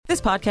This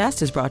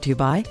podcast is brought to you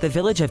by the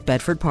Village of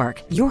Bedford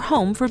Park, your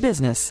home for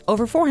business.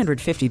 Over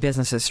 450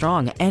 businesses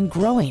strong and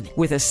growing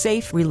with a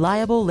safe,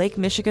 reliable Lake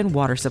Michigan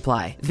water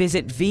supply.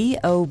 Visit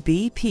VOBPBiz.com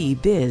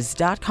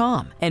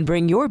and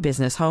bring your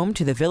business home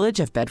to the Village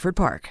of Bedford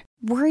Park.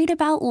 Worried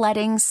about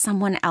letting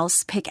someone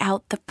else pick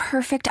out the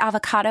perfect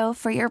avocado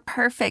for your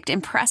perfect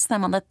impress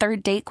them on the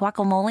third date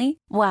guacamole?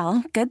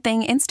 Well, good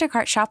thing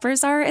Instacart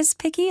shoppers are as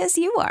picky as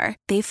you are.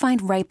 They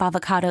find ripe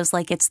avocados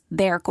like it's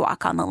their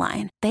guac on the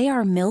line. They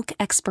are milk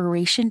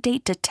expiration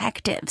date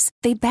detectives.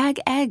 They bag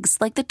eggs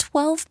like the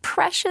 12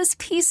 precious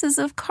pieces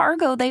of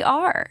cargo they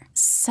are.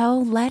 So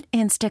let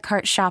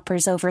Instacart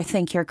shoppers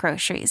overthink your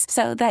groceries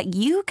so that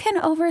you can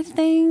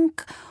overthink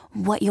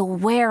what you'll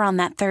wear on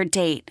that third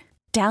date.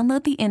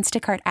 Download the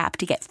Instacart app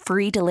to get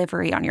free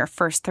delivery on your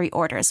first 3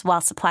 orders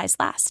while supplies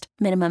last.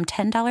 Minimum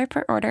 $10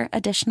 per order.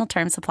 Additional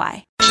terms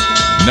apply.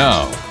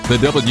 Now, the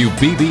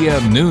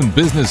WBBM Noon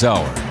Business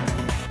Hour.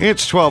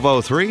 It's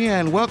 12:03,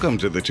 and welcome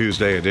to the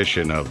Tuesday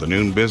edition of the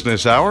Noon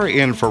Business Hour.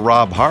 In for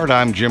Rob Hart,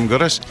 I'm Jim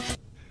Goodis.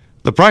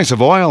 The price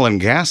of oil and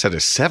gas at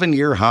a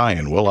 7-year high,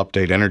 and we'll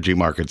update energy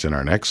markets in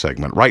our next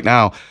segment. Right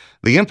now,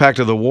 the impact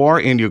of the war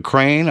in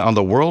Ukraine on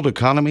the world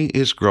economy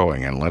is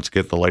growing, and let's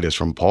get the latest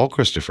from Paul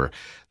Christopher,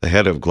 the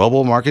head of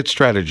global market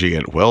strategy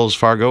at Wells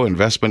Fargo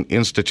Investment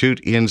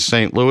Institute in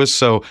St. Louis.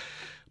 So,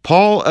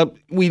 Paul,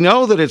 we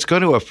know that it's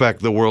going to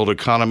affect the world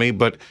economy,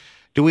 but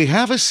do we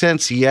have a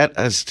sense yet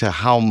as to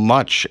how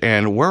much,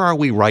 and where are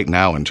we right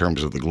now in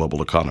terms of the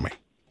global economy?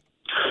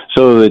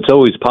 So it's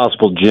always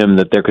possible, Jim,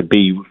 that there could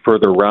be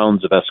further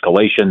rounds of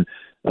escalation.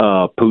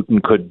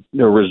 Putin could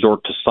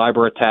resort to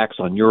cyber attacks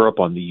on Europe,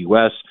 on the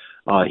U.S.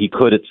 He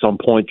could at some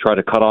point try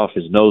to cut off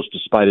his nose to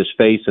spite his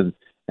face and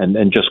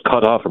just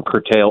cut off and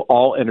curtail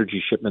all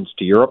energy shipments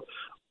to Europe.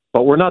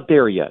 But we're not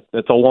there yet.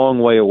 That's a long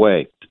way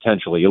away,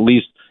 potentially. At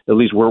least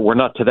we're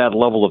not to that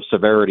level of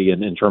severity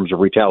in terms of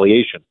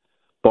retaliation.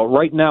 But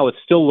right now, it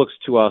still looks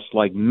to us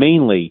like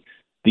mainly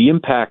the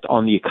impact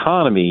on the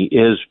economy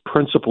is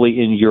principally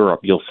in Europe.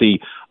 You'll see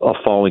a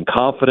falling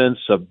confidence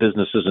of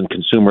businesses and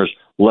consumers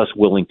less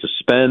willing to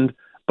spend,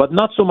 but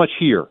not so much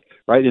here,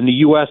 right? In the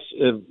U.S.,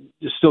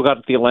 you've still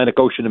got the Atlantic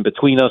Ocean in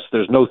between us.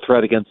 There's no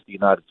threat against the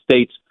United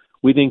States.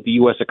 We think the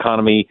U.S.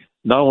 economy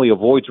not only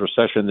avoids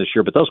recession this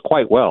year, but does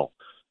quite well.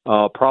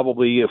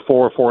 Probably a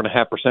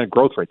 4.5%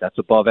 growth rate. That's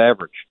above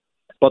average.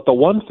 But the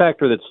one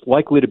factor that's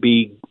likely to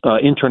be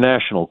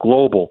international,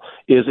 global,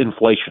 is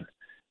inflation.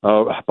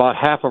 About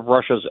half of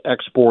Russia's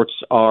exports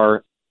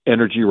are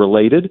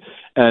energy-related,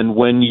 and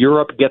when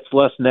Europe gets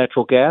less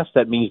natural gas,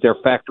 that means their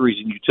factories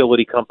and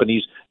utility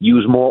companies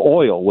use more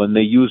oil. When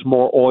they use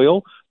more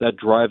oil, that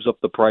drives up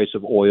the price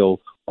of oil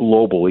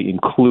globally,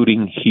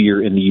 including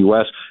here in the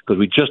U.S., because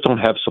we just don't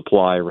have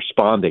supply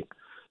responding.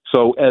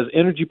 So as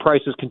energy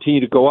prices continue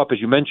to go up,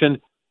 as you mentioned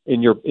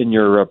in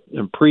your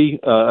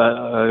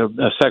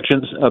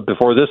sections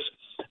before this,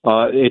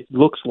 it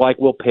looks like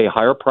we'll pay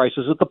higher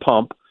prices at the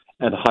pump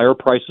and higher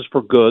prices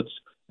for goods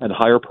and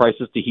higher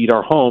prices to heat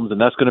our homes, and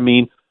that's going to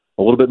mean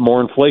a little bit more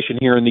inflation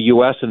here in the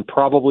U.S. and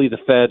probably the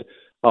Fed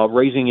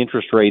raising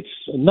interest rates,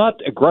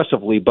 not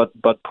aggressively, but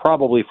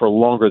probably for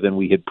longer than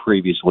we had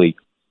previously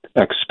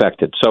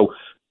expected. So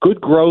good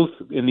growth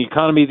in the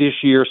economy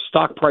this year.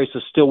 Stock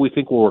prices still, we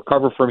think, will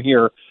recover from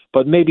here,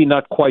 but maybe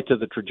not quite to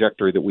the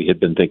trajectory that we had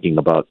been thinking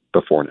about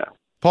before now.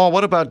 Paul,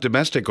 what about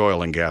domestic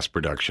oil and gas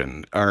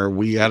production?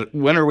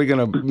 When are we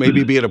going to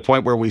maybe be at a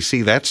point where we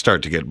see that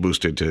start to get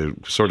boosted to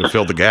sort of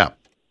fill the gap?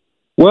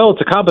 Well,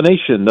 it's a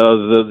combination.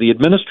 The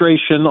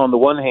administration on the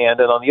one hand,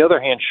 and on the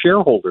other hand,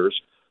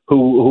 shareholders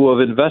who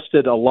have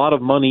invested a lot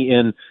of money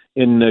in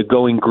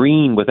going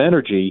green with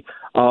energy,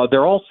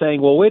 they're all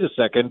saying, well, wait a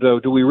second,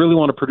 do we really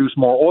want to produce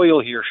more oil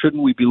here?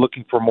 Shouldn't we be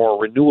looking for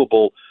more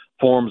renewable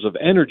forms of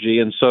energy?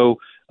 And so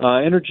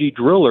energy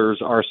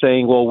drillers are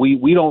saying, well,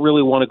 we don't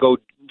really want to go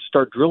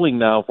start drilling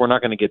now if we're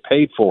not going to get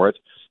paid for it,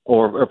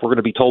 or if we're going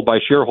to be told by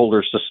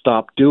shareholders to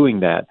stop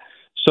doing that.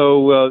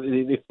 So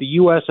if the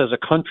U.S. as a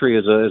country,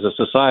 as a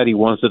society,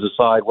 wants to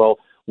decide, well,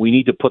 we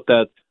need to put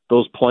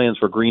those plans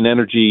for green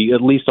energy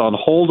at least on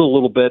hold a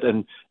little bit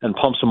and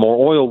pump some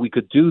more oil, we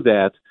could do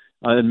that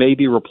and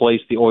maybe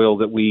replace the oil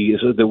that we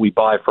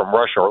buy from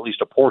Russia, or at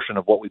least a portion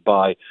of what we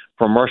buy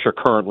from Russia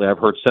currently. I've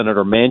heard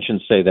Senator Manchin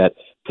say that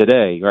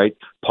today, right?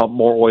 Pump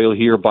more oil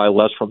here, buy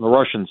less from the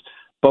Russians.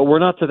 But we're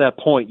not to that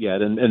point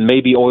yet, and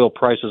maybe oil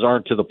prices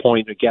aren't to the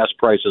point of gas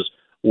prices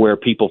where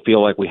people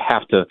feel like we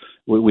have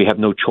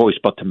no choice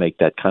but to make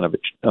that kind of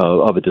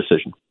a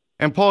decision.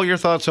 And Paul, your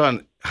thoughts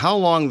on how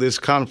long this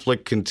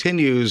conflict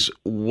continues,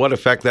 what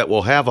effect that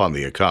will have on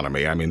the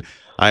economy? I mean,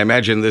 I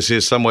imagine this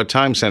is somewhat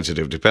time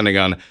sensitive, depending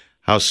on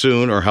how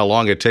soon or how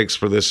long it takes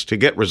for this to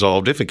get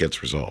resolved, if it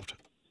gets resolved.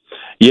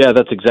 Yeah,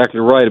 that's exactly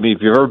right. I mean,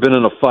 if you've ever been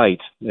in a fight,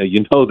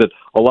 you know that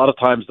a lot of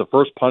times the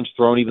first punch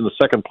thrown, even the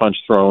second punch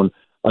thrown,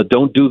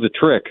 don't do the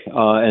trick.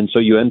 And so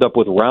you end up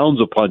with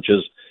rounds of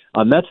punches.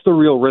 That's the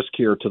real risk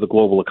here to the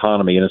global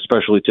economy, and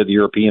especially to the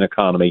European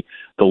economy.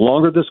 The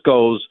longer this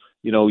goes,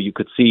 you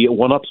could see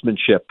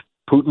one-upsmanship.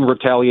 Putin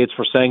retaliates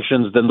for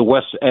sanctions, then the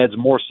West adds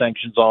more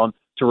sanctions on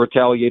to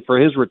retaliate for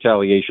his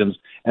retaliations.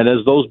 And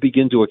as those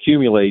begin to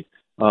accumulate,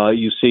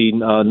 you see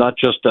not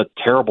just a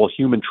terrible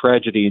human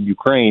tragedy in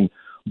Ukraine,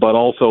 but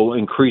also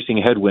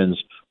increasing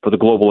headwinds for the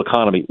global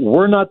economy.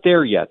 We're not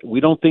there yet.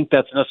 We don't think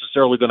that's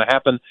necessarily going to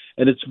happen,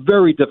 and it's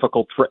very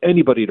difficult for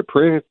anybody to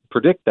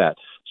predict that.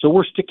 So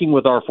we're sticking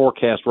with our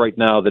forecast right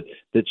now that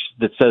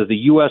says the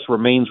U.S.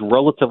 remains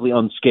relatively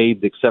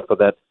unscathed except for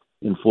that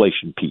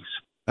inflation piece.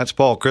 That's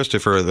Paul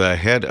Christopher, the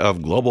head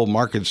of global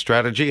market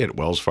strategy at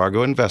Wells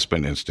Fargo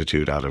Investment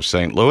Institute out of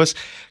St. Louis.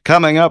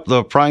 Coming up,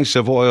 the price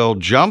of oil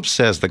jumps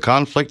as the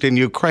conflict in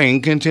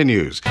Ukraine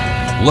continues.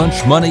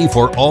 Lunch money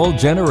for all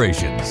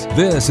generations.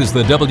 This is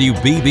the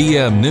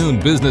WBBM Noon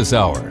Business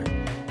Hour.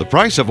 The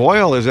price of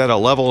oil is at a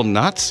level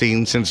not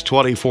seen since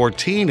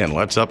 2014, and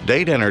let's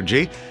update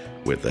energy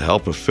with the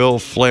help of Phil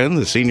Flynn,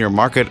 the senior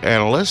market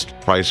analyst,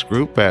 Price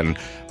Group, and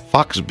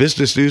Fox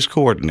Business News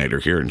coordinator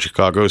here in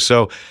Chicago.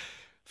 So,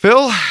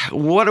 Phil,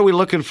 what are we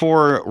looking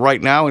for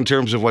right now in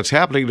terms of what's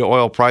happening to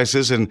oil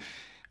prices? And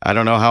I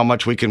don't know how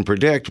much we can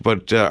predict,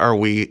 but are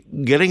we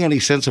getting any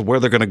sense of where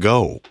they're going to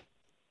go?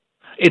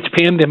 It's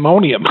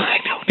pandemonium.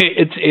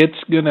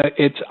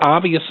 It's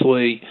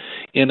obviously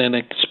in an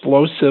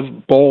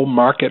explosive bull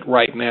market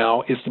right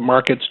now. Is the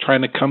market's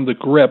trying to come to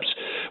grips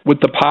with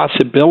the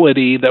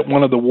possibility that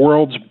one of the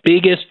world's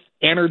biggest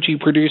energy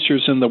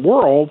producers in the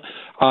world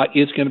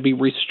is going to be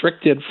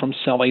restricted from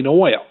selling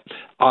oil.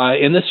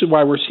 And this is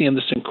why we're seeing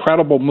this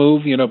incredible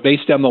move.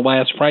 Based on the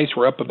last price,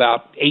 we're up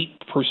about 8%.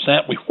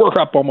 We were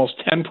up almost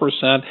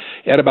 10%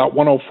 at about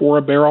 104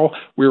 a barrel.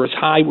 We were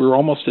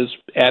almost as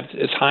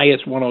high as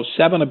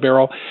 107 a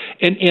barrel.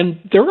 And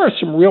there are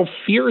some real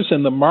fears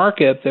in the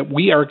market that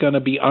we are going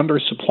to be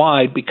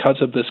undersupplied because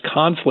of this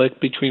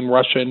conflict between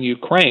Russia and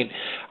Ukraine.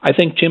 I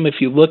think, Jim, if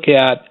you look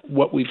at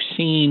what we've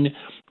seen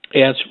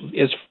as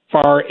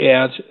far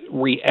as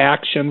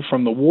reaction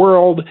from the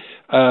world,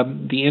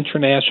 the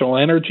International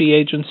Energy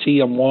Agency,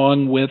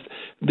 along with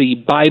the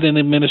Biden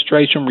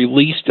administration,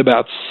 released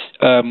about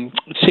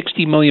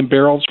 60 million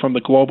barrels from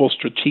the global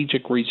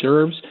strategic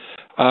reserves.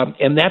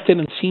 And that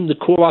didn't seem to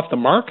cool off the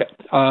market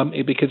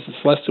because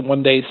it's less than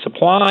 1 day's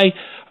supply.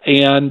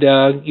 And,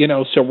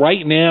 so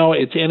right now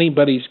it's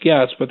anybody's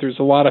guess, but there's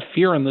a lot of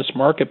fear in this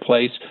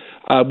marketplace.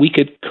 We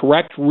could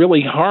correct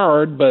really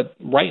hard, but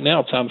right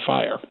now it's on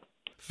fire.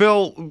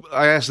 Phil,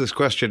 I asked this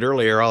question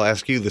earlier. I'll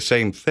ask you the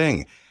same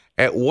thing.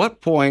 At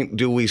what point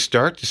do we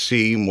start to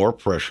see more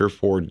pressure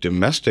for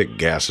domestic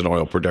gas and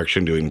oil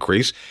production to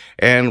increase?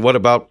 And what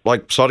about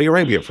like Saudi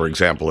Arabia, for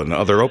example, and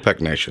other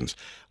OPEC nations?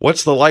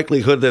 What's the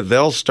likelihood that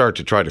they'll start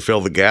to try to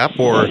fill the gap,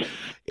 or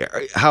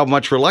how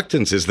much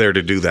reluctance is there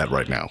to do that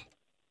right now?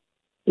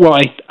 Well,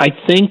 I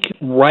think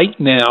right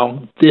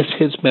now this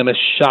has been a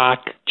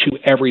shock to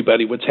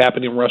everybody, what's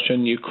happening in Russia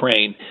and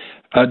Ukraine.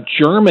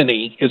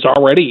 Germany is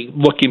already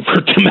looking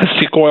for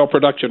domestic oil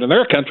production in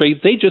their country.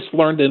 They just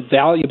learned a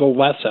valuable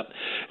lesson.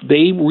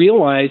 They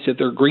realized that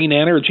their green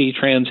energy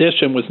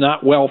transition was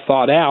not well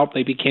thought out.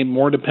 They became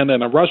more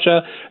dependent on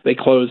Russia. They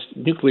closed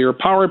nuclear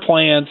power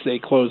plants. They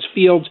closed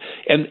fields.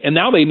 And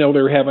now they know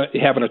they're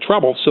having a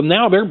trouble. So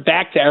now they're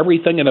back to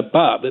everything and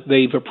above.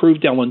 They've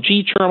approved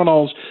LNG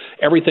terminals,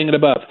 everything and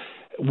above.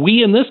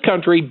 We in this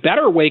country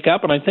better wake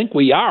up, and I think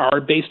we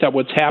are, based on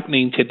what's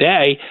happening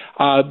today,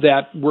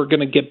 that we're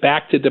going to get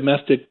back to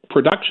domestic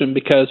production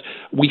because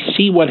we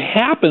see what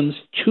happens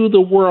to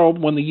the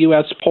world when the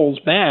U.S. pulls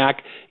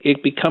back.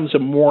 It becomes a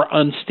more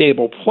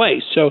unstable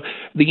place. So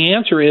the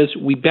answer is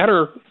we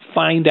better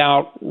find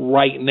out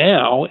right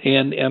now,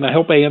 and I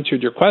hope I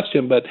answered your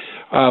question, but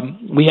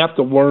we have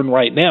to learn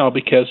right now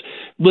because,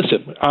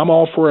 listen, I'm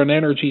all for an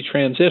energy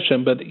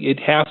transition, but it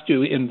has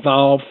to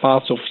involve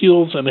fossil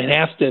fuels and it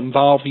has to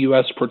involve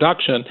U.S.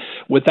 production.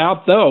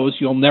 Without those,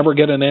 you'll never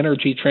get an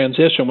energy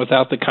transition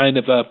without the kind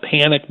of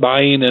panic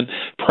buying and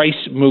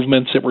price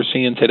movements that we're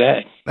seeing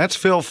today. That's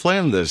Phil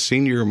Flynn, the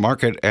senior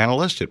market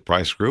analyst at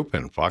Price Group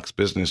and Fox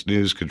Business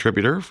News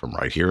contributor from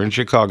right here in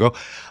Chicago.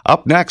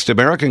 Up next,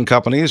 American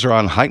companies are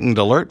on heightened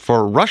alert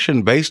for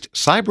Russian-based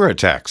cyber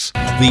attacks.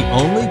 The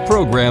only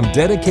program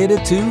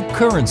dedicated to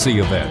currency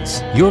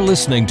events. You're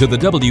listening to the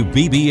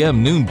WBBM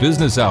Noon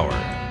Business Hour.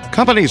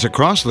 Companies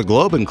across the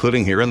globe,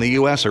 including here in the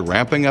U.S., are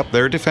ramping up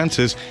their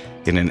defenses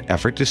in an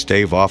effort to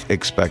stave off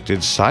expected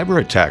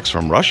cyber attacks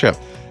from Russia.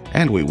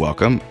 And we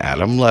welcome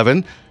Adam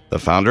Levin, the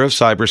founder of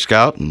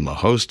CyberScout and the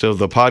host of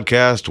the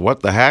podcast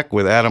What the Hack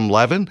with Adam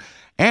Levin,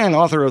 and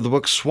author of the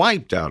book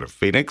Swiped out of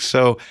Phoenix.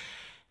 So,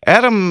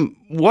 Adam,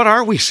 what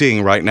are we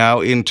seeing right now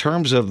in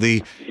terms of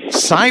the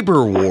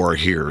cyber war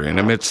here and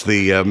amidst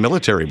the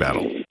military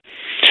battle?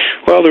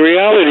 Well, the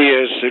reality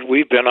is that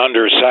we've been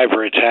under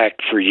cyber attack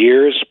for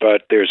years,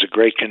 but there's a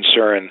great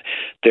concern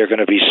they're going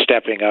to be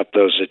stepping up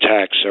those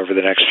attacks over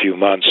the next few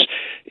months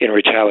in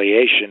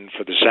retaliation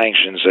for the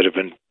sanctions that have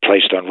been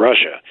placed on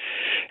Russia.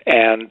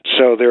 And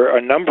so there are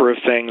a number of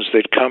things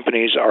that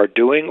companies are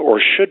doing or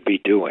should be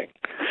doing.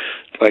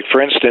 Like,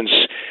 for instance,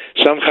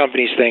 some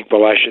companies think,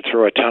 well, I should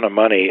throw a ton of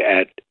money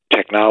at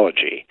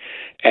technology.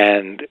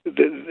 And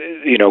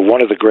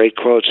one of the great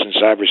quotes in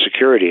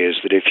cybersecurity is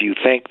that if you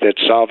think that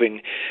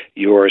solving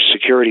your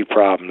security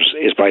problems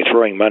is by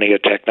throwing money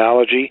at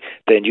technology,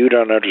 then you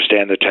don't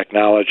understand the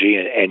technology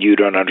and you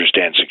don't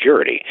understand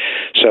security.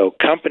 So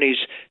companies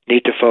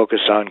need to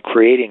focus on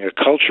creating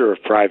a culture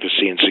of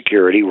privacy and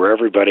security where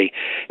everybody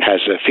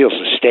feels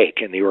a stake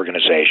in the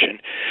organization.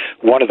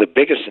 One of the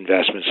biggest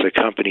investments that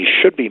companies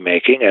should be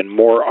making, and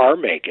more are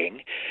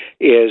making,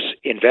 is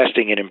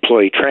investing in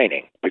employee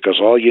training, because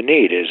all you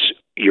need is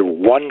your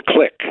one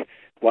click.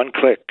 One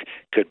click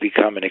could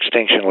become an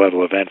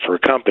extinction-level event for a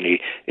company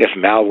if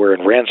malware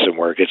and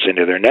ransomware gets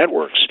into their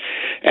networks.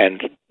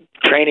 And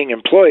training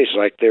employees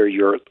like they're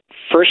your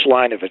first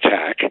line of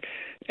attack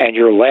and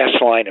your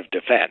last line of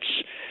defense.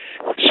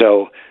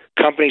 So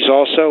companies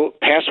also,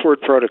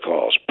 password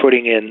protocols,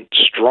 putting in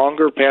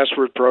stronger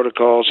password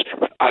protocols,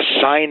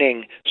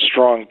 assigning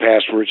strong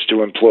passwords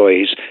to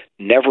employees,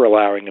 never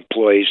allowing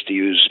employees to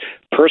use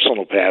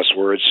personal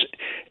passwords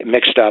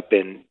mixed up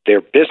in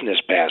their business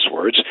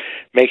passwords,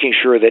 making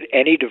sure that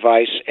any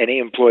device any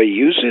employee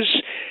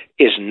uses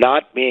is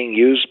not being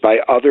used by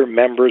other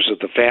members of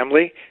the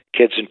family.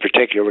 Kids in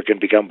particular can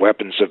become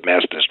weapons of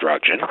mass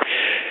destruction.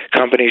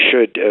 Companies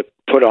should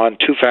put on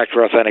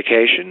two-factor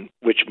authentication,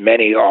 which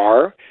many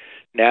are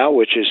now,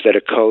 which is that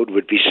a code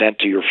would be sent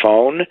to your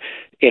phone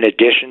in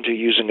addition to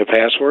using a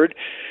password.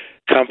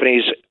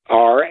 Companies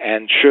are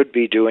and should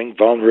be doing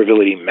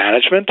vulnerability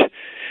management,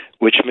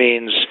 which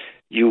means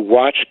you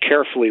watch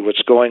carefully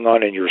what's going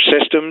on in your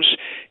systems.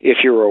 If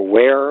you're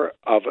aware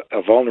of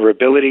a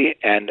vulnerability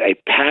and a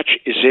patch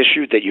is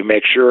issued, that you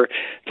make sure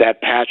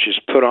that patch is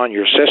put on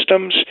your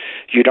systems.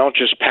 You don't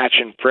just patch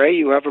and pray,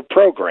 you have a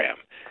program.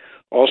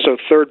 Also,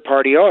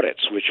 third-party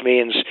audits, which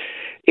means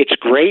it's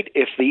great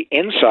if the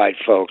inside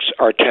folks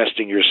are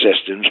testing your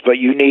systems, but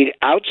you need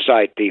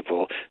outside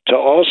people to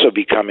also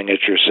be coming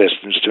at your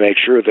systems to make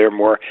sure they're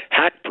more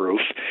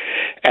hack-proof.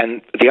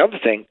 And the other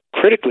thing,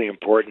 critically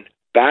important,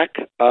 back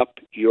up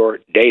your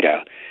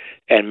data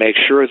and make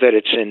sure that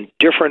it's in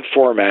different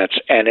formats,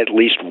 and at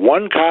least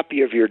one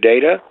copy of your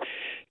data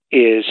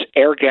is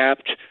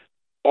air-gapped,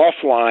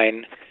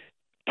 offline,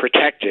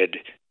 protected,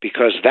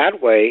 because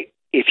that way,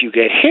 if you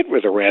get hit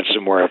with a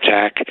ransomware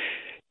attack,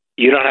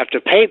 you don't have to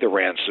pay the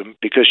ransom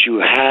because you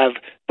have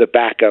the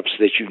backups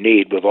that you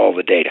need with all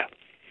the data.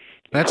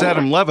 That's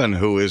Adam Levin,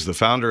 who is the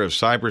founder of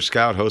Cyber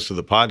Scout, host of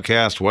the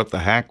podcast What the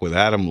Hack with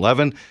Adam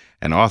Levin,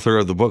 and author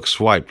of the book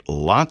Swiped.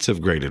 Lots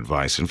of great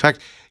advice. In fact,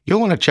 you'll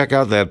want to check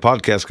out that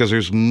podcast because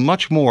there's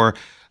much more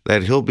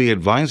that he'll be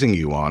advising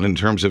you on in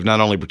terms of not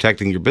only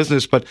protecting your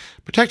business, but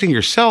protecting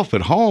yourself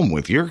at home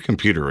with your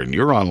computer and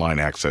your online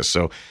access.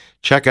 So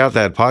check out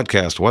that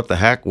podcast, What the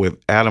Hack with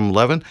Adam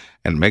Levin,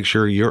 and make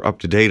sure you're up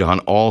to date on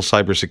all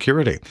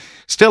cybersecurity.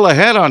 Still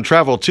ahead on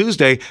Travel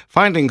Tuesday,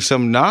 finding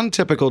some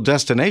non-typical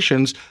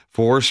destinations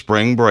for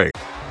spring break.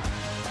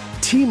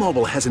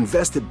 T-Mobile has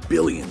invested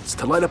billions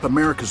to light up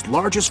America's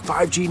largest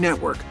 5G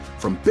network,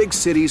 from big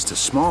cities to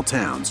small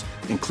towns,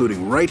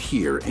 including right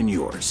here in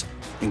yours.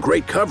 And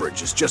great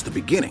coverage is just the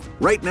beginning.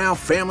 Right now,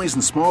 families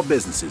and small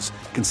businesses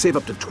can save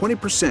up to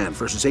 20%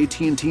 versus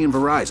AT&T and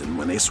Verizon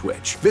when they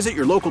switch. Visit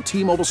your local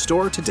T-Mobile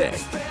store today.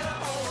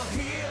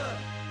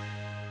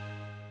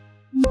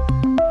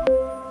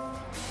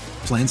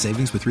 Plan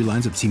savings with 3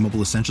 lines of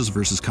T-Mobile Essentials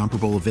versus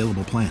comparable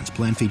available plans.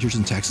 Plan features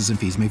and taxes and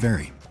fees may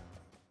vary.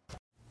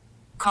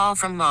 Call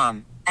from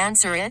mom.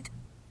 Answer it.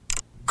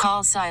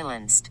 Call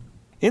silenced.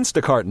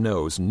 Instacart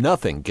knows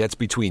nothing gets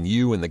between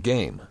you and the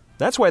game.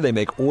 That's why they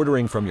make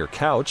ordering from your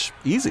couch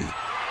easy.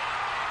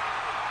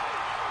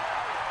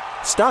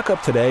 Stock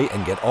up today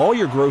and get all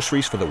your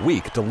groceries for the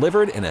week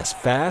delivered in as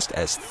fast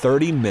as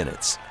 30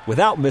 minutes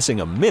without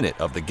missing a minute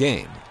of the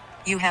game.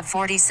 You have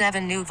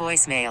 47 new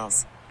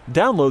voicemails.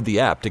 Download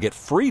the app to get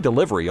free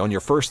delivery on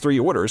your first 3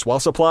 orders while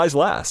supplies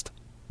last.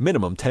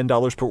 Minimum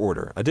 $10 per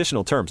order.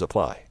 Additional terms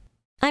apply.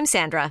 I'm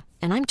Sandra,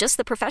 and I'm just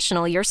the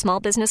professional your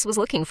small business was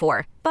looking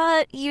for.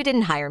 But you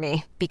didn't hire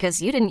me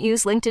because you didn't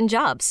use LinkedIn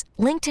Jobs.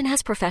 LinkedIn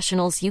has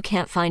professionals you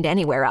can't find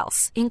anywhere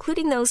else,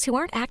 including those who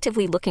aren't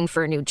actively looking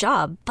for a new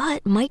job,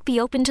 but might be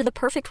open to the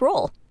perfect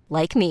role,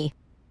 like me.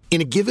 In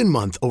a given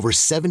month, over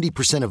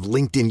 70% of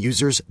LinkedIn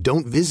users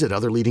don't visit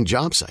other leading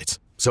job sites.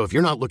 So if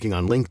you're not looking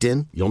on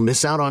LinkedIn, you'll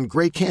miss out on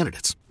great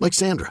candidates like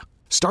Sandra.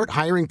 Start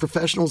hiring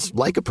professionals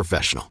like a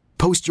professional.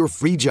 Post your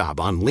free job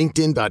on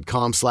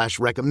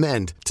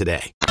linkedin.com/recommend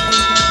today.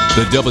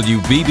 The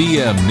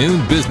WBBM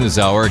Noon Business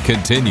Hour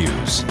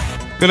continues.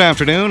 Good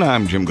afternoon.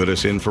 I'm Jim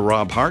Goodis in for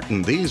Rob Hart,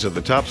 and these are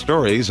the top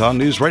stories on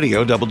News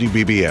Radio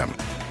WBBM.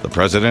 The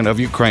president of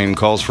Ukraine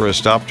calls for a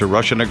stop to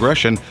Russian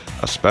aggression.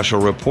 A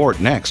special report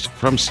next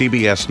from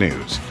CBS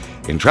News.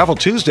 In Travel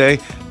Tuesday,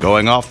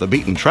 going off the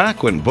beaten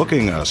track when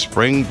booking a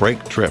spring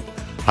break trip.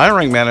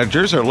 Hiring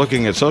managers are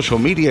looking at social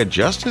media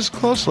just as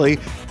closely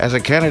as a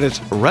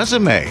candidate's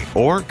resume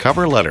or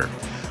cover letter.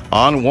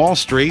 On Wall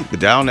Street, the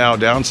Dow now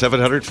down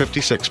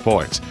 756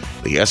 points.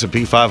 The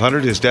S&P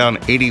 500 is down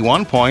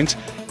 81 points,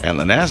 and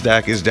the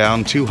NASDAQ is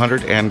down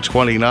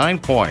 229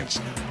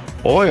 points.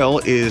 Oil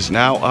is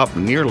now up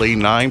nearly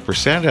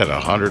 9% at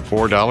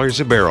 $104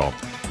 a barrel.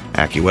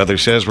 AccuWeather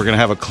says we're going to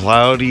have a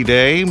cloudy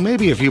day,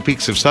 maybe a few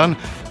peaks of sun,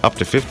 up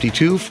to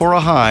 52 for a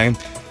high.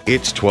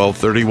 It's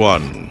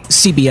 12:31.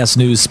 CBS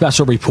News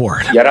special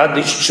report.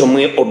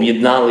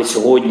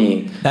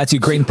 That's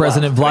Ukraine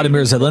President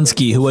Vladimir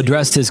Zelensky, who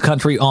addressed his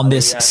country on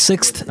this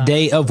sixth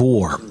day of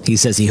war. He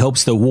says he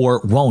hopes the war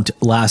won't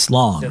last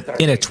long.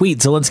 In a tweet,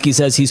 Zelensky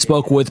says he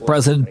spoke with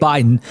President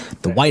Biden.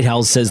 The White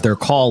House says their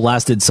call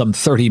lasted some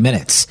 30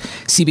 minutes.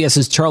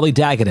 CBS's Charlie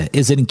D'Agata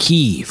is in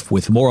Kyiv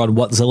with more on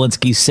what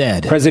Zelensky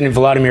said. President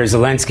Vladimir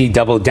Zelensky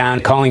doubled down,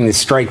 calling the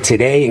strike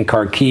today in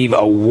Kharkiv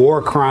a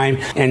war crime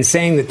and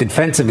saying that the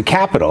defense of the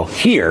capital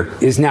here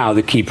is now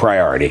the key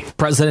priority.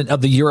 President of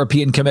the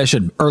European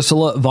Commission,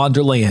 Ursula von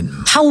der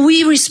Leyen. How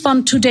we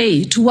respond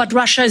today to what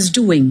Russia is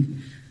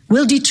doing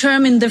will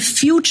determine the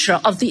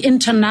future of the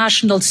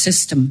international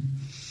system.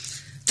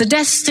 The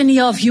destiny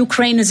of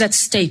Ukraine is at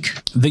stake.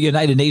 The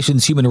United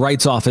Nations Human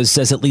Rights Office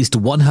says at least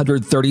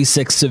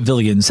 136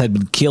 civilians had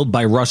been killed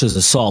by Russia's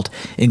assault,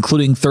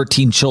 including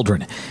 13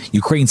 children.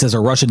 Ukraine says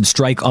a Russian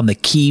strike on the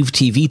Kyiv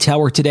TV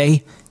tower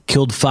today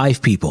killed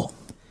 5 people.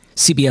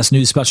 CBS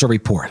News Special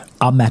Report.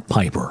 I'm Matt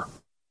Piper.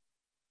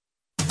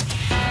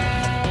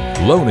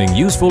 Loaning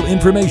useful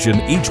information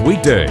each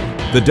weekday.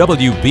 The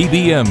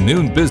WBBM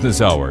Noon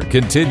Business Hour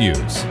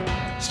continues.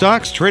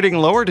 Stocks trading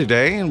lower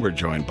today, and we're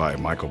joined by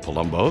Michael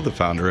Palumbo, the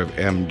founder of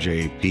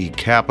MJP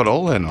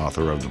Capital and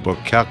author of the book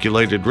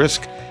Calculated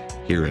Risk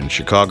here in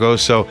Chicago.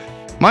 So,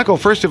 Michael,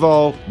 first of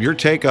all, your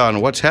take on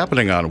what's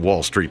happening on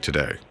Wall Street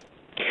today.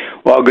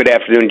 Well, good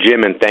afternoon,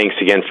 Jim, and thanks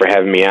again for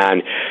having me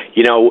on.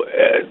 You know,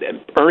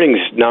 earnings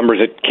numbers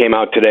that came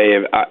out today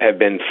have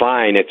been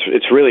fine.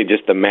 It's really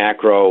just the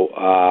macro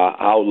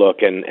outlook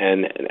and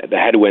the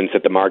headwinds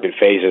that the market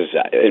faces.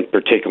 In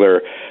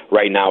particular,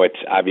 right now, it's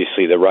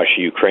obviously the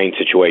Russia-Ukraine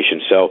situation.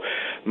 So,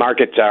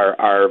 markets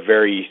are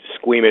very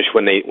squeamish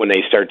when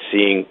they start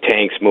seeing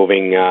tanks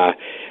moving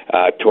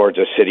towards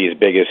a city as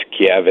big as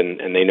Kiev,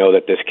 and they know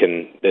that this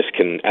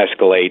can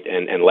escalate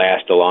and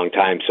last a long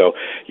time. So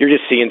you're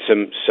just seeing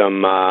some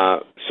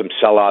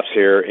sell-offs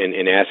here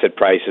in asset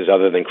prices,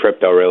 other than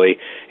crypto, really,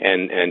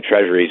 and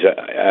treasuries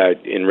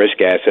in risk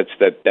assets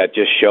that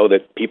just show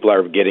that people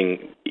are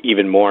getting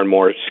even more and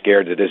more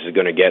scared that this is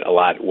going to get a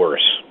lot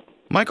worse.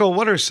 Michael,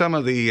 what are some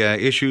of the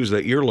issues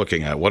that you're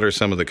looking at? What are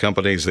some of the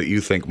companies that you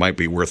think might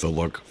be worth a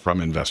look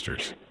from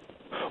investors?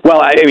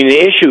 Well, I mean, the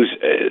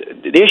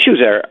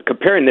issues are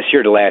comparing this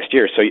year to last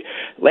year. So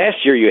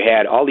last year you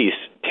had all these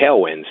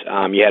tailwinds.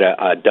 You had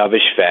a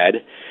dovish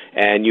Fed,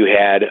 and you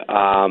had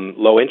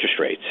low interest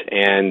rates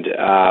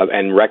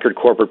and record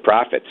corporate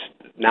profits.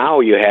 Now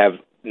you have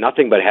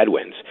nothing but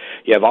headwinds.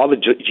 You have all the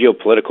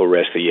geopolitical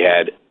risk that you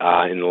had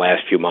in the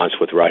last few months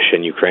with Russia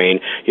and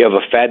Ukraine. You have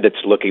a Fed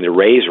that's looking to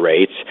raise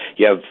rates.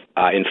 You have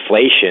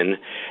inflation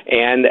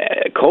and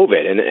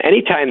COVID. And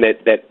anytime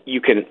that you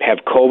can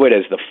have COVID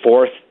as the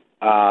fourth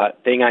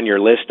thing on your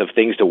list of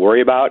things to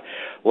worry about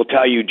will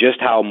tell you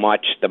just how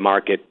much the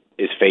market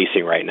is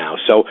facing right now.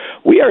 So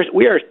we are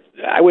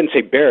I wouldn't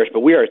say bearish,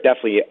 but we are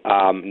definitely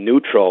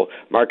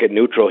market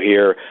neutral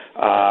here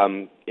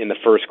in the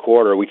first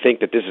quarter. We think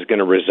that this is going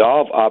to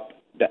resolve up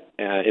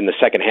in the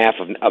second half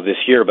of this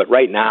year, but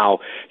right now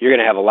you're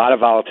going to have a lot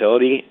of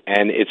volatility,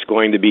 and it's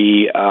going to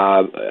be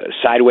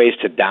sideways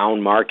to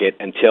down market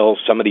until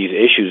some of these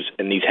issues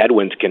and these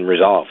headwinds can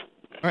resolve.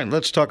 All right,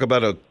 let's talk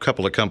about a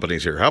couple of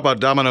companies here. How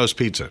about Domino's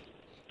Pizza?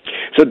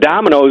 So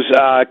Domino's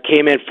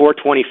came in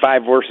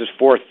 $4.25 versus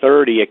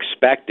 $4.30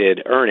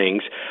 expected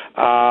earnings.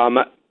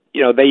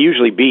 They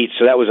usually beat,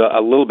 so that was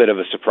a little bit of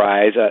a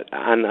surprise.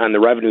 On the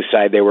revenue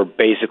side, they were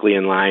basically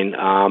in line.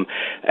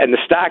 And the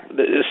stock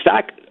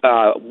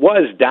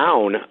was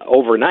down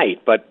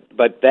overnight, but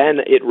then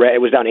it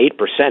was down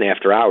 8%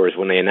 after hours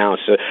when they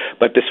announced.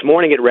 But this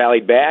morning it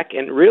rallied back,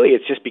 and really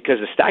it's just because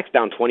the stock's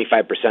down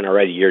 25%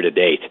 already year to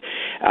date.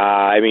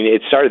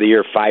 It started the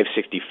year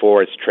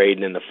 $5.64. It's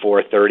trading in the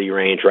 $4.30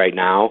 range right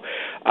now.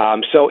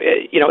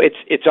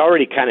 It's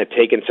already kind of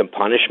taken some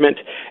punishment,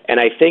 and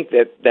I think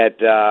that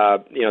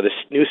this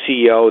new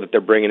CEO that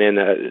they're bringing in,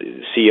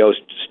 the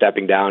CEO's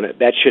stepping down,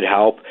 that should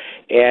help.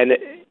 And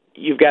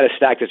you've got a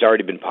stock that's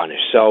already been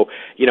punished. So,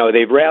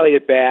 they've rallied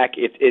it back.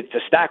 It's a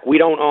stock we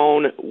don't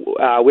own.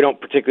 We don't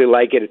particularly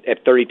like it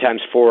at 30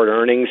 times forward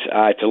earnings.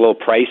 It's a little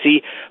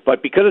pricey.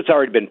 But because it's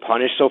already been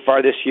punished so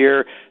far this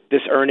year,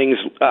 this earnings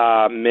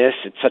miss,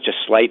 it's such a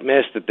slight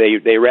miss that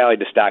they rallied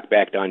the stock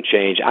back to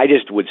unchanged. I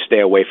just would stay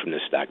away from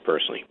this stock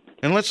personally.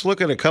 And let's look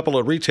at a couple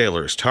of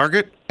retailers,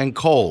 Target and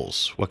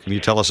Kohl's. What can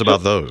you tell us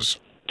about those?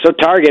 So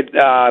Target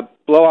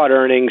blowout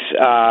earnings,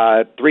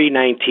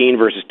 $319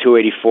 versus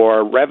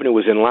 $284. Revenue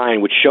was in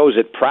line, which shows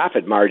that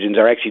profit margins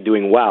are actually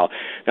doing well.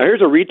 Now,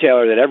 here's a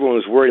retailer that everyone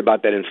was worried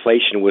about that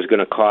inflation was going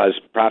to cause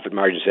profit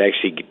margins to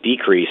actually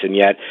decrease, and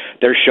yet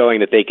they're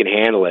showing that they can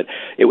handle it.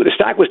 The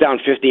stock was down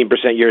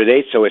 15% year to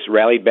date, so it's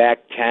rallied back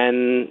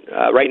 10.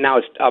 Right now,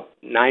 it's up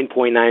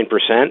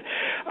 9.9%,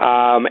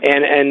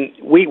 and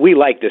we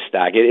like this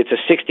stock. It's a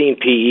 16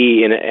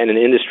 PE and an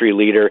industry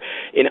leader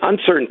in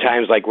uncertain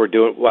times like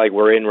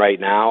we're in right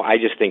now. I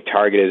just think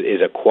Target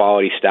is a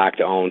quality stock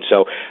to own,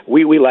 so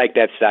we like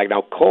that stock.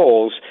 Now,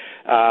 Kohl's,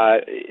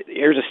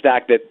 here's a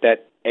stock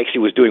that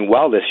actually was doing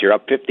well this year,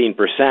 up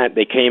 15%.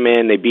 They came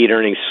in, they beat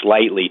earnings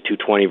slightly,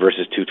 $220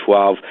 versus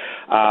 $212,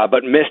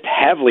 but missed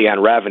heavily on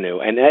revenue,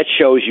 and that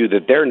shows you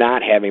that they're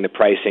not having the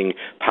pricing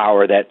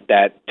power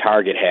that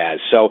Target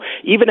has. So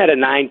even at a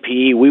 9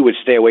 PE, we would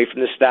stay away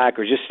from the stock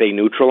or just stay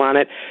neutral on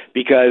it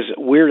because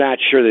we're not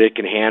sure that it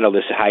can handle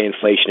this high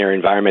inflationary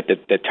environment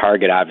that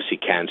Target obviously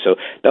can. So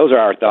those are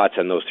our thoughts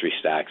on those three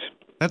stocks.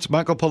 That's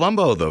Michael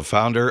Palumbo, the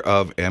founder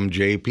of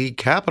MJP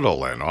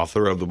Capital and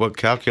author of the book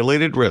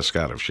Calculated Risk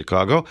out of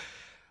Chicago.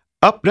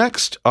 Up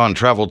next on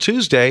Travel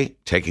Tuesday,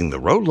 taking the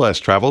road less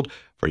traveled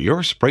for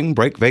your spring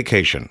break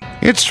vacation.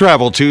 It's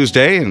Travel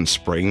Tuesday and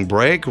spring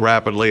break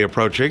rapidly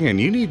approaching, and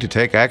you need to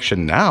take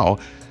action now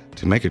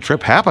to make a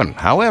trip happen.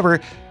 However,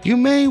 you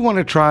may want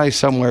to try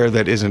somewhere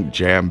that isn't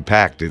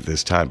jam-packed at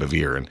this time of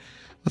year. And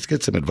let's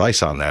get some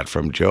advice on that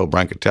from Joe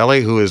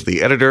Brancatelli, who is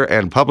the editor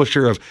and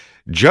publisher of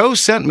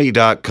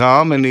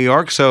JoeSentMe.com in New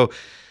York. So,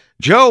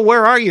 Joe,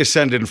 where are you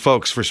sending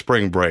folks for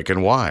spring break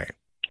and why?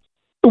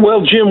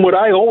 Well, Jim, what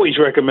I always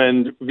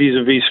recommend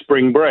vis-a-vis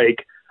spring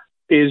break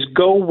is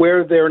go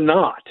where they're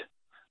not.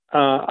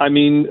 I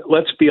mean,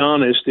 let's be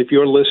honest. If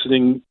you're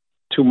listening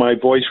to my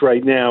voice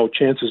right now,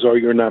 chances are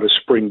you're not a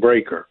spring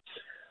breaker.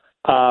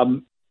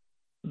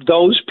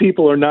 Those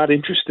people are not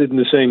interested in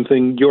the same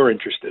thing you're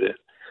interested in.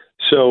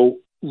 So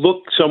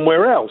look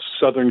somewhere else,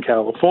 Southern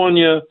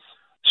California.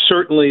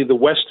 Certainly the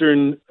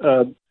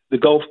the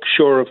Gulf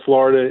Shore of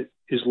Florida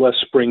is less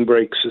spring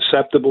break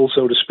susceptible,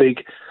 so to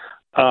speak.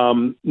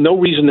 No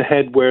reason to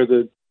head where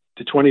the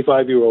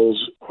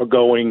 25-year-olds are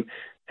going,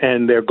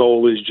 and their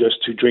goal is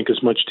just to drink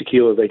as much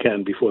tequila they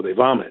can before they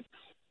vomit.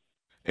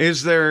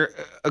 Is there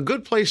a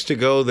good place to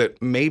go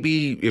that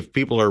maybe if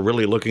people are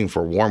really looking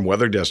for warm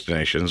weather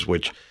destinations,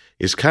 which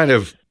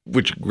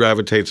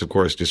gravitates, of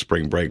course, to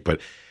spring break, but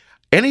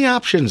any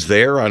options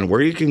there on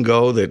where you can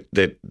go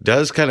that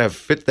does kind of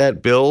fit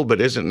that bill,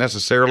 but isn't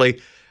necessarily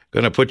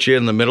going to put you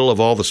in the middle of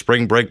all the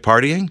spring break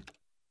partying?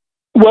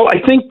 Well, I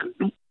think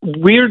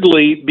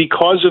weirdly,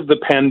 because of the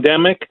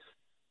pandemic,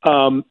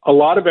 a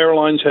lot of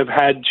airlines have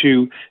had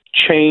to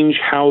change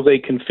how they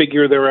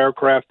configure their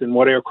aircraft and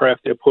what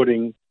aircraft they're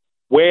putting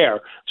where.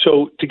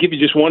 So to give you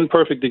just one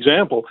perfect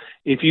example,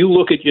 if you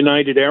look at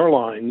United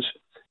Airlines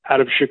out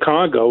of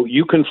Chicago,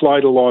 you can fly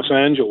to Los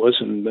Angeles,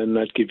 and then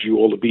that gives you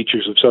all the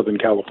beaches of Southern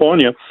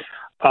California,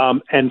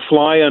 and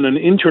fly on an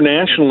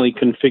internationally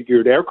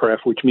configured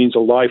aircraft, which means a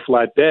lie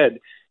flat bed,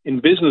 in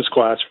business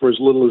class for as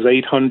little as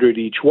 $800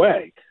 each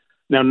way.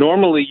 Now,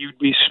 normally you'd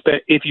be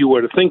if you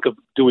were to think of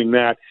doing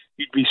that,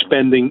 you'd be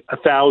spending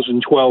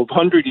 $1,000,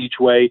 $1,200 each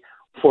way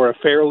for a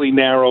fairly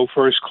narrow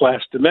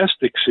first-class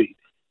domestic seat.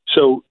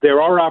 So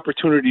there are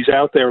opportunities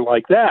out there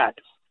like that.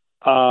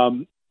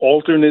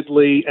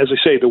 Alternately, as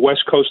I say, the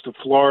west coast of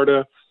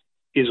Florida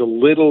is a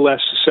little less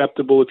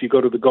susceptible. If you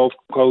go to the Gulf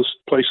Coast,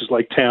 places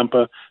like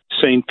Tampa,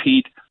 St.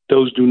 Pete,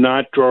 those do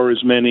not draw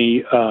as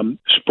many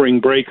spring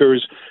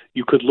breakers.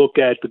 You could look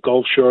at the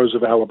Gulf shores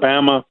of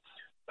Alabama,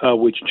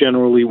 which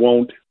generally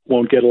won't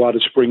get a lot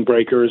of spring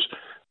breakers.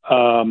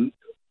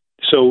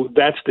 So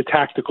that's the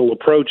tactical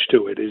approach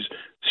to it, is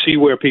see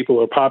where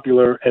people are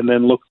popular and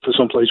then look for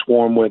someplace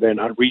warm where they're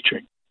not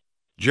reaching.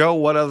 Joe,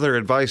 what other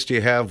advice do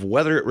you have,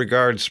 whether it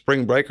regards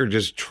spring break or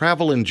just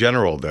travel in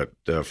general, that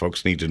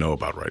folks need to know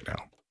about right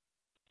now?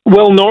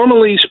 Well,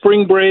 normally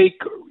spring break,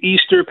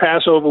 Easter,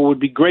 Passover would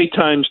be great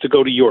times to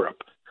go to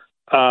Europe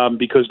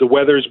because the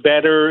weather's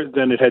better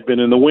than it had been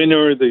in the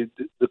winter. The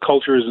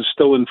culture is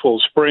still in full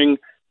spring.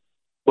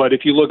 But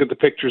if you look at the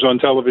pictures on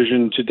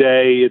television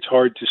today, it's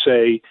hard to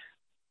say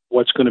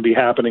what's going to be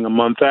happening a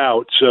month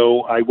out.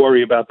 So I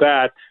worry about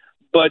that.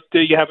 But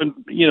a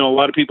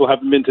lot of people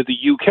haven't been to the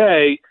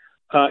UK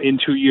in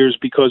 2 years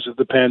because of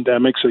the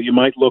pandemic. So you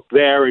might look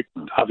there. It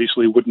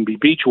obviously wouldn't be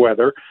beach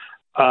weather.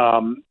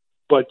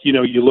 But,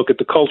 you look at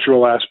the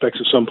cultural aspects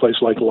of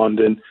someplace like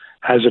London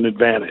has an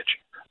advantage.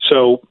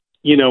 So,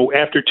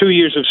 after 2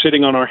 years of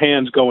sitting on our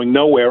hands going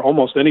nowhere,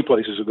 almost any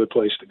place is a good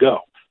place to go.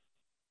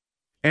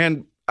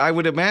 And I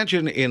would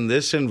imagine in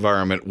this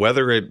environment,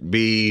 whether it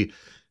be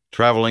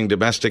traveling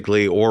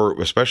domestically or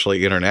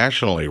especially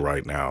internationally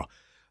right now,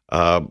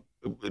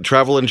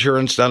 travel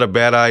insurance not a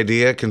bad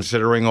idea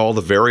considering all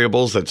the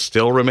variables that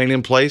still remain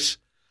in place?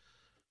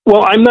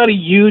 Well, I'm not a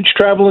huge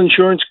travel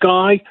insurance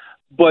guy,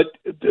 but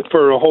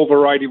for a whole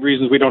variety of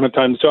reasons we don't have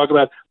time to talk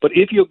about. But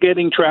if you're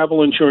getting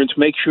travel insurance,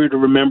 make sure to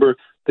remember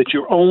that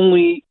you're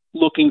only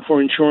looking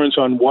for insurance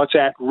on what's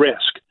at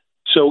risk.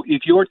 So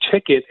if your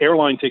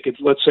airline ticket,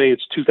 let's say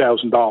it's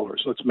 $2,000,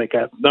 let's make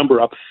that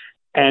number up,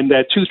 and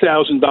that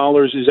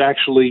 $2,000 is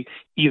actually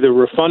either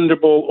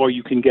refundable or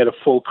you can get a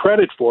full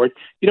credit for it,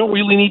 you don't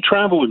really need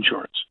travel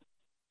insurance.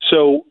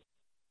 So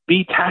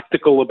be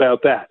tactical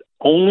about that.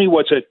 Only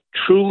what's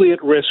truly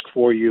at risk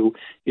for you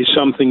is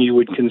something you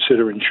would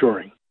consider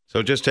insuring.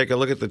 So just take a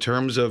look at the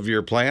terms of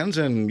your plans,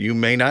 and you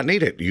may not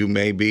need it. You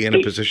may be in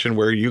a position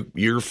where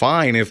you're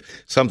fine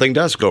if something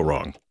does go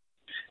wrong.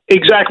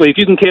 Exactly. If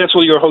you can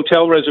cancel your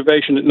hotel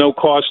reservation at no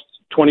cost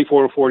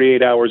 24 or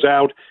 48 hours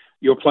out,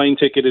 your plane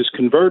ticket is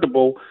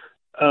convertible,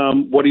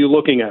 what are you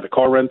looking at? A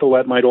car rental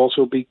that might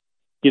also be,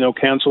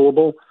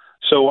 cancelable?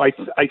 So I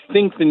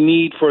think the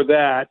need for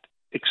that,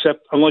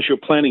 except unless you're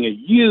planning a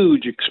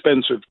huge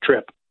expensive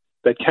trip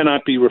that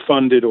cannot be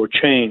refunded or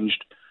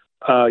changed,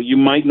 you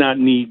might not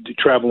need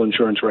travel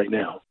insurance right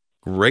now.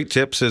 Great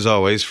tips, as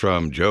always,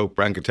 from Joe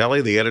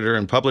Brancatelli, the editor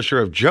and publisher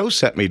of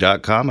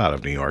JoeSentMe.com out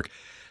of New York.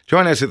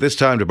 Join us at this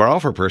time tomorrow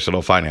for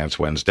Personal Finance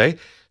Wednesday.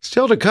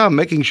 Still to come,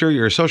 making sure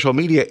your social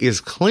media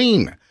is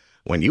clean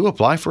when you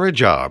apply for a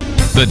job.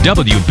 The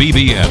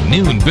WBBM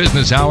Noon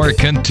Business Hour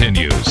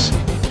continues.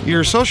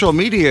 Your social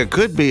media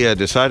could be a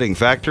deciding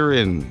factor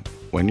in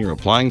when you're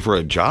applying for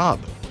a job.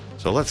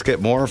 So let's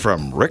get more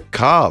from Rick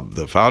Cobb,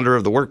 the founder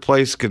of the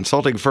workplace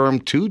consulting firm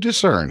To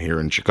Discern here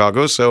in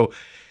Chicago. So,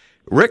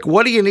 Rick,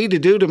 what do you need to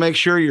do to make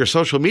sure your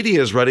social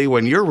media is ready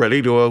when you're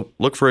ready to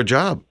look for a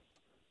job?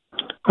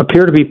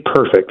 Appear to be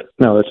perfect.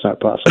 No, that's not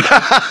possible.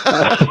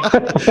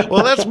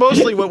 Well, that's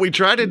mostly what we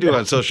try to do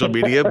on social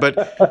media,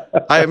 but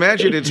I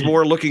imagine it's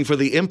more looking for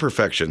the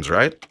imperfections,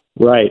 right?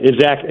 Right,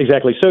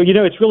 exactly. So,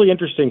 it's really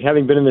interesting,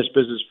 having been in this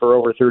business for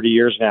over 30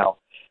 years now.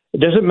 It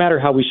doesn't matter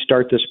how we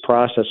start this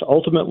process.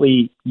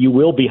 Ultimately, you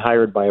will be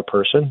hired by a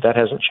person. That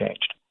hasn't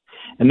changed.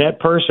 And that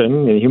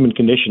person, the human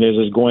condition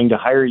is going to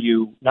hire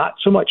you not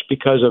so much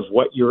because of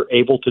what you're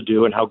able to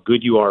do and how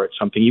good you are at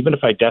something. Even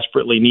if I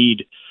desperately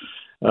need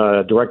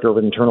director of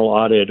internal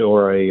audit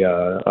or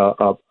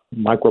a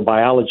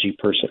microbiology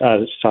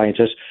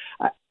scientist,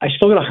 I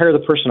still got to hire the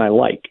person I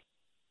like.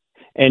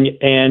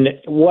 And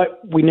what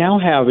we now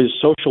have is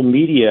social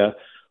media,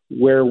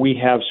 where we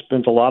have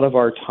spent a lot of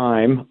our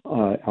time,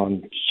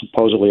 on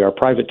supposedly our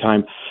private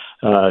time,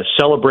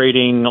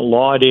 celebrating,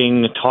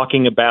 lauding,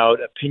 talking about,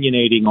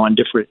 opinionating on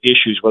different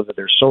issues, whether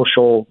they're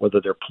social,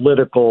 whether they're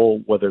political,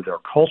 whether they're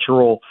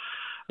cultural,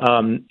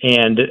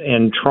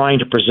 and trying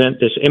to present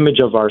this image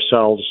of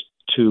ourselves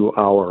to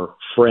our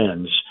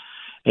friends.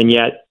 And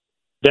yet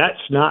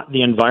that's not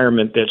the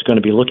environment that's going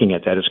to be looking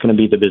at that. It's going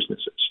to be the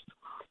businesses.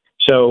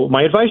 So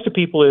my advice to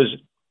people is,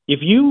 if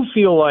you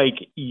feel like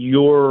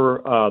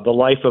you're the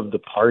life of the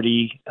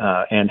party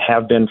and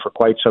have been for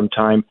quite some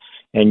time,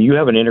 and you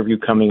have an interview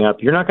coming up,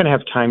 you're not going to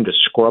have time to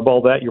scrub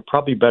all that. You're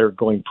probably better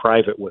going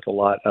private with a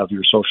lot of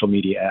your social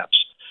media apps.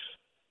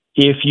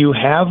 If you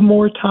have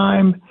more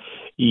time,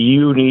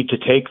 you need to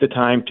take the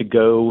time to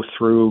go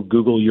through,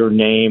 Google your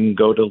name,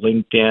 go to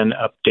LinkedIn,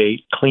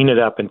 update, clean it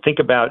up, and think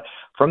about,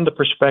 from the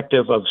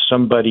perspective of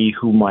somebody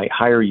who might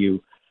hire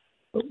you,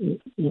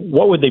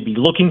 what would they be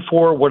looking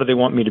for? What do they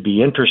want me to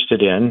be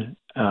interested in?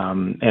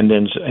 And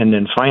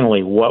then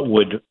finally, what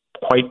would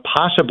quite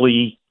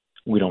possibly,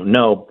 we don't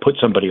know, put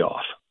somebody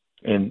off?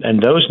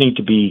 And those need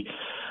to be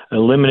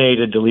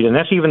eliminated, deleted. And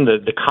that's even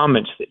the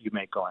comments that you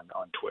make on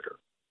Twitter.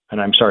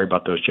 And I'm sorry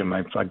about those, Jim.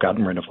 I've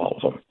gotten rid of all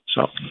of them.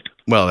 So,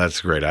 well,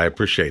 that's great. I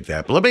appreciate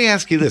that. But let me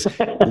ask you this.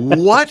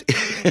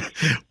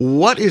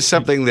 What is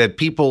something that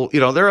people,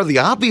 there are the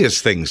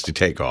obvious things to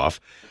take off.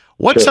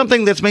 What's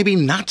something that's maybe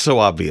not so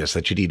obvious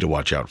that you need to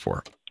watch out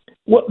for?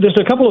 Well, there's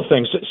a couple of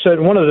things. So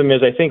one of them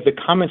is, I think, the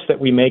comments that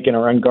we make in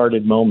our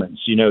unguarded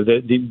moments.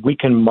 We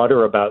can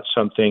mutter about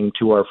something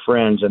to our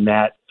friends, and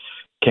that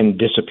can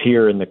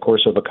disappear in the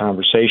course of a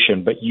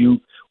conversation. But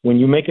when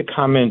you make a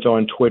comment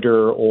on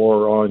Twitter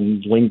or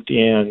on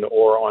LinkedIn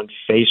or on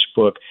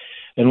Facebook,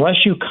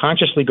 unless you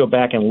consciously go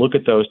back and look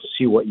at those to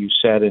see what you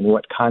said and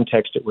what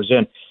context it was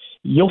in,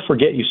 you'll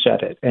forget you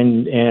said it.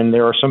 And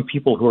there are some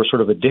people who are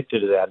sort of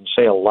addicted to that and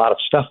say a lot of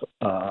stuff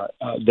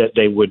that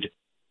they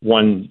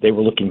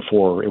were looking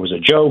for. It was a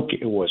joke.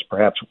 It was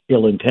perhaps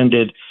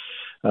ill-intended,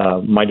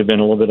 might have been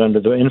a little bit under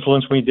the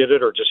influence when you did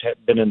it, or just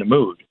had been in the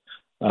mood.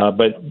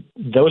 But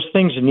those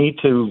things need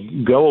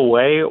to go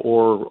away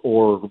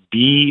or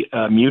be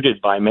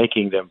muted by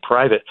making them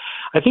private.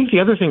 I think the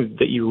other thing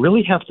that you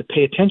really have to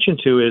pay attention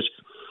to is,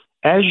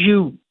 as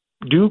you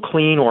do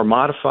clean or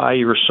modify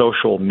your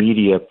social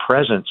media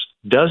presence,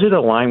 does it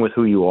align with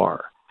who you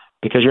are?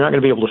 Because you're not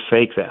going to be able to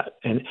fake that.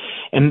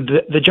 And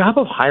the job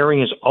of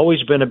hiring has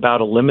always been about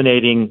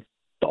eliminating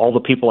all the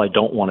people I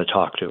don't want to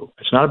talk to.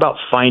 It's not about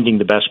finding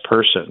the best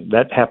person.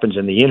 That happens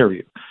in the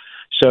interview.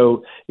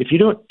 So if you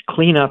don't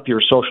clean up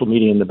your social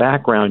media in the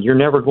background, you're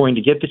never going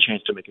to get the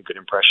chance to make a good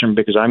impression,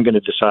 because I'm going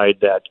to decide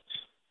that,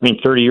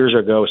 30 years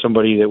ago,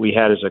 somebody that we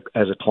had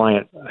as a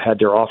client had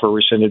their offer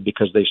rescinded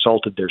because they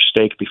salted their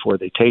steak before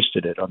they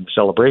tasted it on the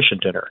celebration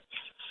dinner.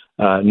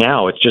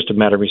 Now it's just a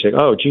matter of me saying,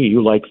 "Oh, gee,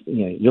 you like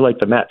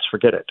the Mets?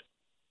 Forget it."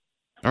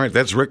 All right,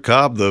 that's Rick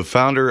Cobb, the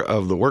founder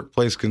of the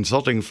workplace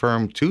consulting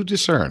firm To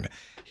Discern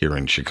here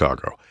in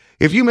Chicago.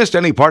 If you missed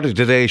any part of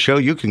today's show,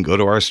 you can go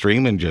to our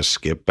stream and just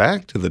skip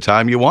back to the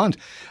time you want.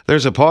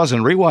 There's a pause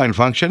and rewind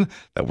function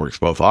that works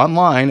both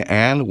online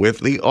and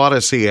with the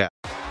Odyssey app.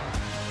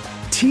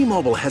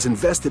 T-Mobile has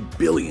invested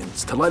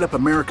billions to light up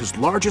America's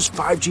largest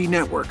 5G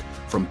network,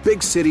 from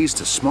big cities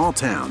to small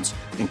towns,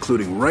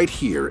 including right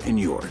here in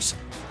yours.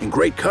 And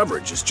great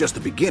coverage is just the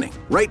beginning.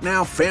 Right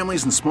now,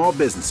 families and small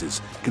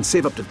businesses can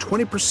save up to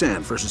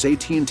 20% versus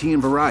AT&T and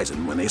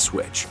Verizon when they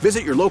switch.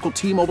 Visit your local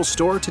T-Mobile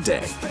store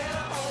today.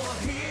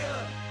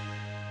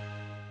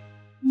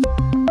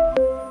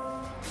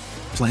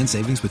 Plan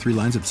savings with 3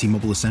 lines of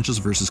T-Mobile Essentials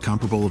versus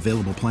comparable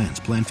available plans.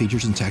 Plan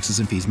features and taxes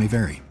and fees may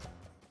vary.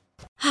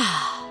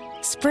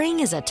 Spring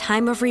is a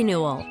time of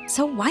renewal,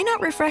 so why not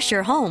refresh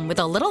your home with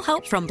a little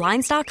help from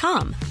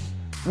Blinds.com?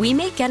 We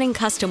make getting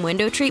custom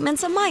window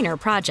treatments a minor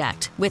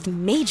project with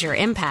major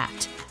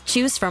impact.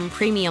 Choose from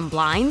premium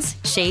blinds,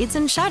 shades,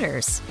 and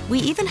shutters. We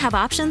even have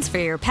options for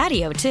your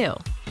patio, too.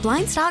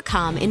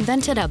 Blinds.com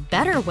invented a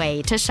better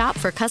way to shop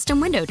for custom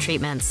window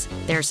treatments.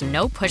 There's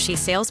no pushy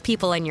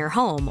salespeople in your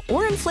home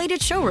or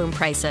inflated showroom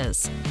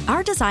prices.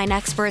 Our design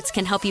experts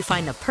can help you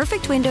find the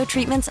perfect window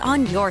treatments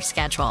on your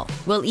schedule.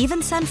 We'll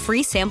even send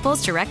free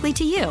samples directly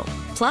to you.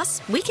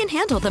 Plus, we can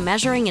handle the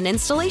measuring and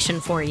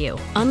installation for you.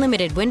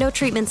 Unlimited window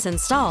treatments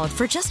installed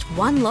for just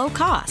one low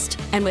cost.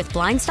 And with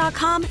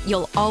Blinds.com,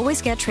 you'll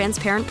always get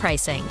transparent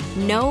pricing.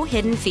 No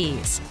hidden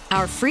fees.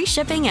 Our free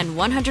shipping and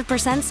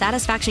 100%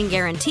 satisfaction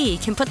guarantee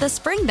can put the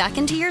spring back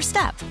into your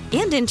step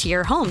and into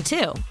your home,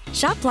 too.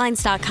 Shop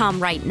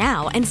Blinds.com right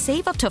now and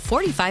save up to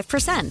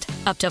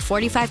 45%. Up to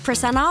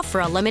 45% off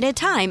for a limited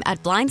time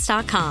at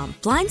Blinds.com.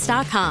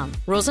 Blinds.com.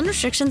 Rules and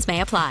restrictions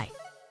may apply.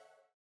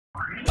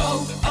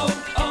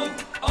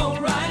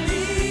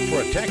 O'Reilly.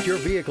 Protect your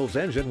vehicle's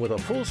engine with a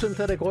full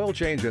synthetic oil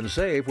change and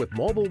save with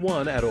Mobil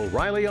 1 at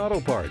O'Reilly Auto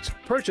Parts.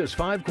 Purchase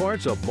 5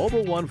 quarts of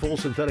Mobil 1 full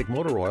synthetic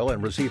motor oil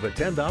and receive a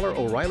 $10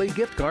 O'Reilly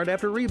gift card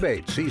after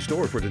rebate. See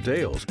store for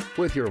details.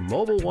 With your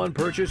Mobil 1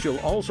 purchase, you'll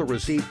also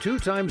receive 2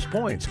 times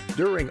points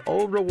during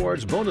O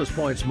Rewards Bonus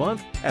Points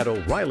Month at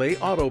O'Reilly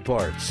Auto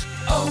Parts.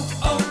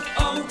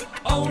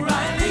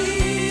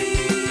 O'Reilly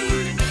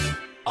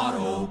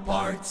Auto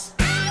Parts.